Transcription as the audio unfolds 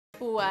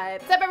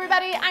What's up,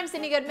 everybody? I'm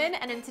Sydney Goodman,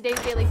 and in today's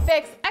Daily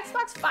Fix,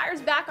 Xbox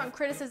fires back on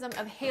criticism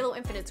of Halo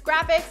Infinite's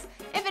graphics,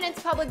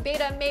 Infinite's public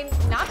beta may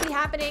not be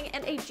happening,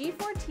 and a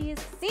G4 tease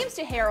seems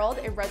to herald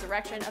a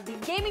resurrection of the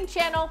gaming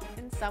channel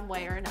in some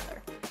way or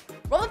another.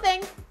 Roll the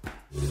thing.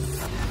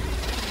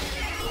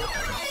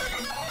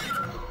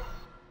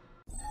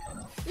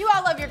 You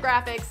all love your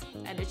graphics,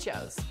 and it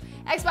shows.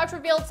 Xbox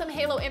revealed some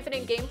Halo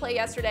Infinite gameplay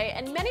yesterday,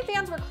 and many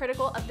fans were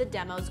critical of the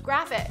demo's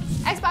graphics.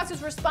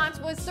 Xbox's response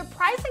was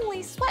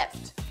surprisingly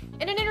swift.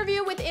 In an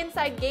interview with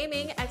Inside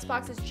Gaming,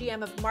 Xbox's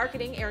GM of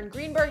marketing, Aaron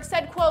Greenberg,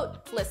 said, quote,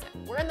 "Listen,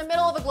 we're in the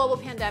middle of a global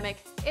pandemic.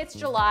 It's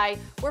July.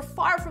 We're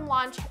far from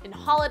launch and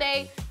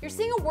holiday. You're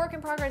seeing a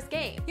work-in-progress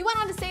game." He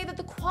went on to say that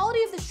the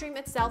quality of the stream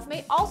itself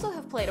may also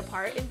have played a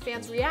part in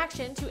fans'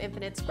 reaction to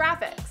Infinite's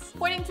graphics.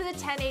 Pointing to the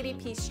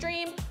 1080p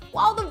stream,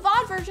 while the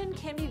VOD version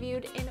can be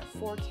viewed in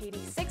 4K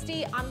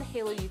 60 on the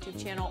Halo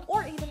YouTube channel,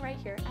 or even right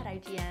here at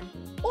IGN,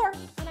 or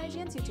on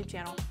IGN's YouTube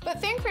channel. But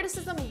fan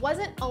criticism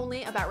wasn't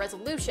only about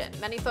resolution.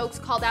 Many folks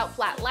called out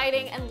flat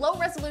lighting and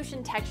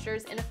low-resolution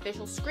textures in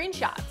official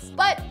screenshots.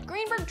 But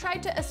Greenberg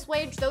tried to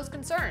assuage those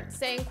concerns,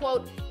 saying,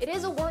 quote, "It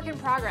is a work in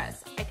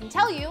progress. I can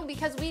tell you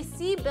because we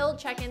see build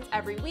check-ins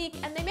every week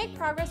and they make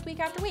progress week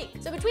after week.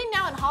 So between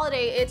now and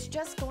holiday, it's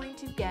just going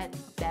to get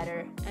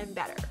better and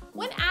better."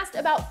 When asked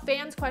about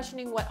fans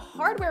questioning what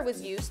hardware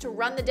was used to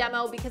run the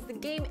demo because the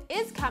game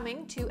is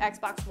coming to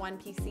Xbox One,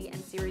 PC,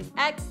 and Series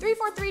X,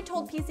 343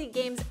 told PC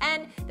Games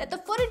N that the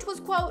footage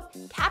was, quote,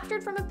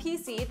 "captured from a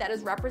PC that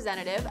is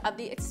representative of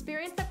the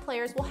experience that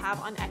players will have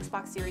on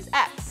Xbox Series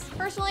X.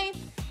 Personally,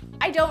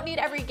 I don't need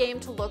every game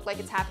to look like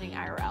it's happening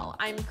IRL.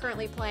 I'm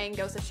currently playing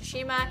Ghost of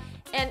Tsushima,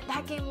 and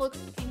that game looks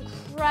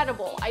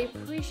incredible. I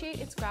appreciate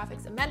its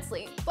graphics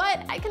immensely. But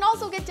I can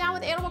also get down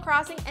with Animal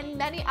Crossing and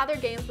many other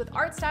games with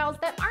art styles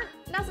that aren't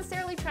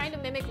necessarily trying to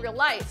mimic real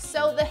life,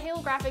 so the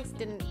Halo graphics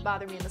didn't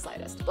bother me in the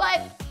slightest.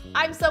 But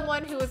I'm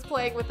someone who was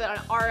playing with an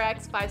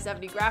RX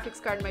 570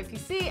 graphics card in my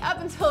PC up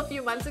until a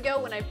few months ago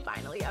when I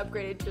finally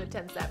upgraded to a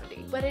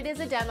 1070. But it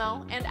is a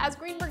demo, and as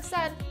Greenberg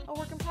said, a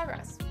work in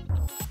progress.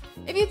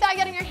 If you thought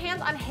getting your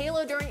hands on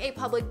Halo during a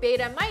public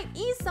beta might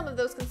ease some of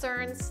those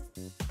concerns,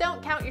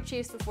 don't count your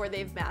chiefs before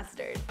they've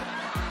mastered.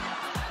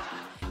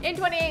 In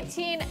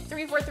 2018,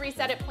 343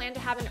 said it planned to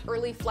have an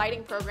early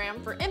flighting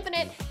program for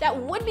Infinite that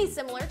would be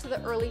similar to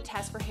the early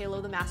test for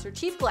Halo the Master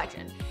Chief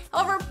Collection.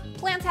 However,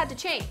 plans had to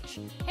change.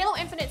 Halo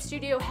Infinite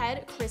studio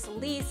head Chris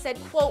Lee said,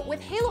 quote,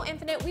 "With Halo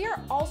Infinite, we are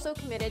also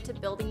committed to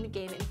building the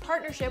game in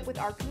partnership with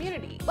our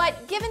community.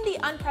 But given the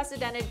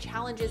unprecedented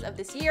challenges of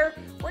this year,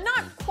 we're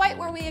not quite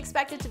where we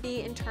expected to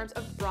be in terms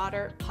of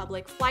broader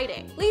public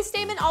flighting." Lee's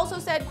statement also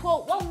said,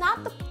 quote, "While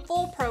not the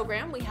full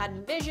program we had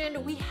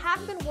envisioned, we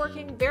have been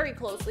working very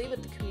closely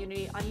with the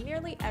community on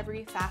nearly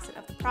every facet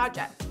of the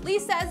project." Lee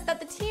says that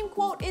the team,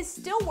 quote, "is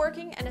still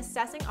working and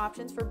assessing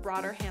options for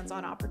broader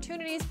hands-on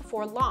opportunities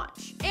before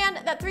launch," and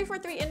that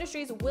 343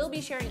 Industries will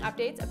be sharing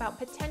updates about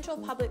potential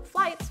public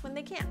flights when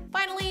they can.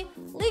 Finally,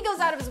 Lee goes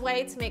out of his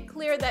way to make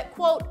clear that,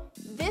 quote,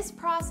 "this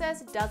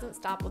process doesn't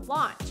stop with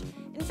launch.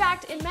 In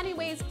fact, in many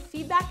ways,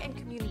 feedback and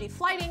community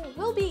flighting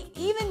will be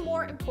even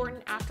more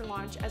important after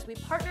launch as we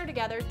partner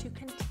together to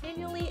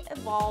continually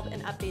evolve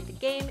and update the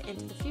game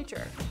into the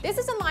future." This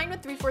is in line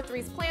with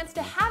 343's plans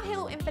to have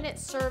Halo Infinite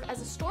serve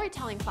as a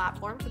storytelling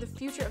platform for the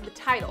future of the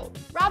title,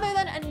 rather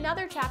than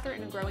another chapter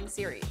in a growing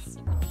series.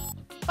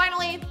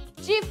 Finally,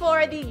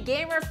 G4, the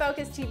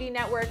gamer-focused TV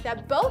network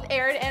that both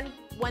aired and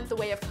went the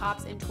way of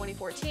cops in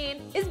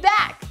 2014, is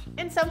back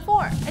in some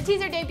form. A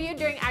teaser debuted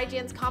during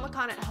IGN's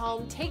Comic-Con at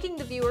Home, taking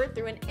the viewer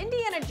through an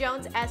Indiana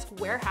Jones-esque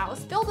warehouse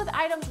filled with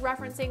items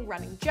referencing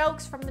running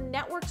jokes from the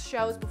network's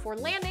shows before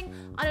landing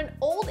on an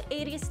old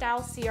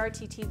 80s-style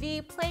CRT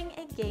TV playing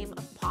a game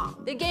of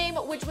Pong. The game,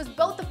 which was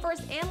both the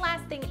first and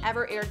last thing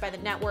ever aired by the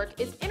network,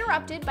 is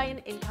interrupted by an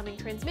incoming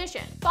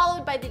transmission,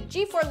 followed by the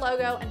G4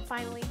 logo, and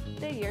finally,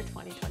 the year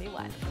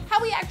 2021.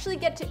 How we actually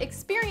get to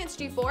experience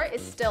G4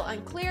 is still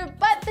unclear,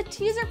 but the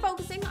teaser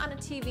focusing on a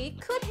TV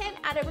could hint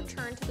at a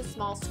return to the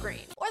small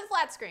screen, or the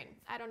flat screen.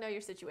 I don't know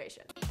your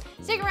situation.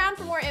 Stick around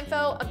for more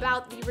info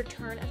about the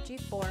return of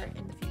G4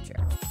 in the future.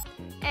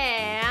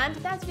 And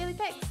that's Daily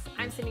Fix.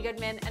 I'm Sydney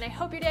Goodman, and I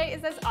hope your day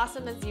is as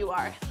awesome as you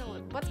are. I don't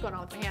know what's going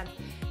on with my hands.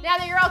 Now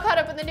that you're all caught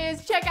up in the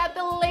news, check out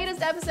the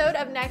latest episode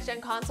of Next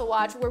Gen Console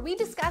Watch, where we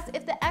discuss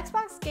if the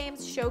Xbox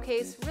Games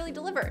Showcase really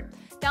delivered.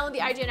 Download the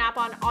IGN app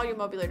on all your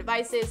mobile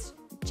devices.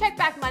 Check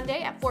back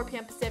Monday at 4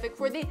 p.m. Pacific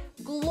for the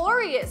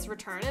glorious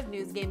return of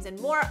News, Games, and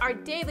More, our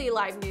daily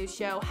live news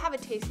show. Have a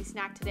tasty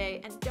snack today,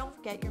 and don't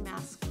forget your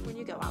mask when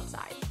you go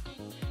outside.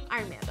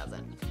 Iron Man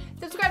doesn't.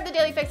 Subscribe to the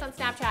Daily Fix on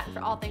Snapchat, and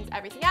for all things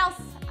everything else,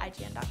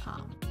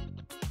 IGN.com.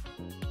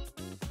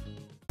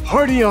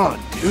 Party on,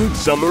 dude!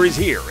 Summer is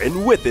here,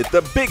 and with it,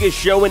 the biggest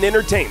show in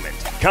entertainment,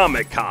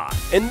 Comic-Con.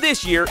 And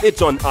this year,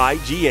 it's on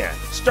IGN.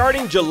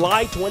 Starting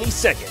July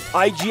 22nd,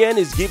 IGN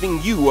is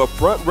giving you a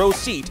front row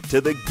seat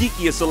to the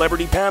geekiest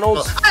celebrity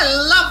panels. I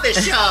love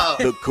this show!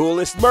 The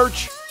coolest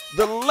merch,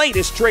 the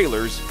latest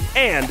trailers,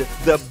 and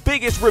the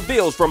biggest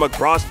reveals from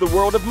across the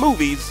world of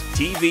movies,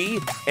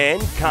 TV,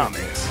 and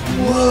comics.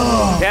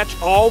 Whoa.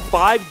 Catch all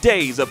 5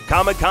 days of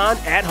Comic-Con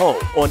at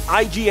home on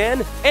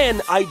IGN and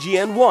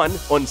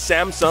IGN1 on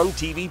Samsung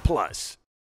TV Plus.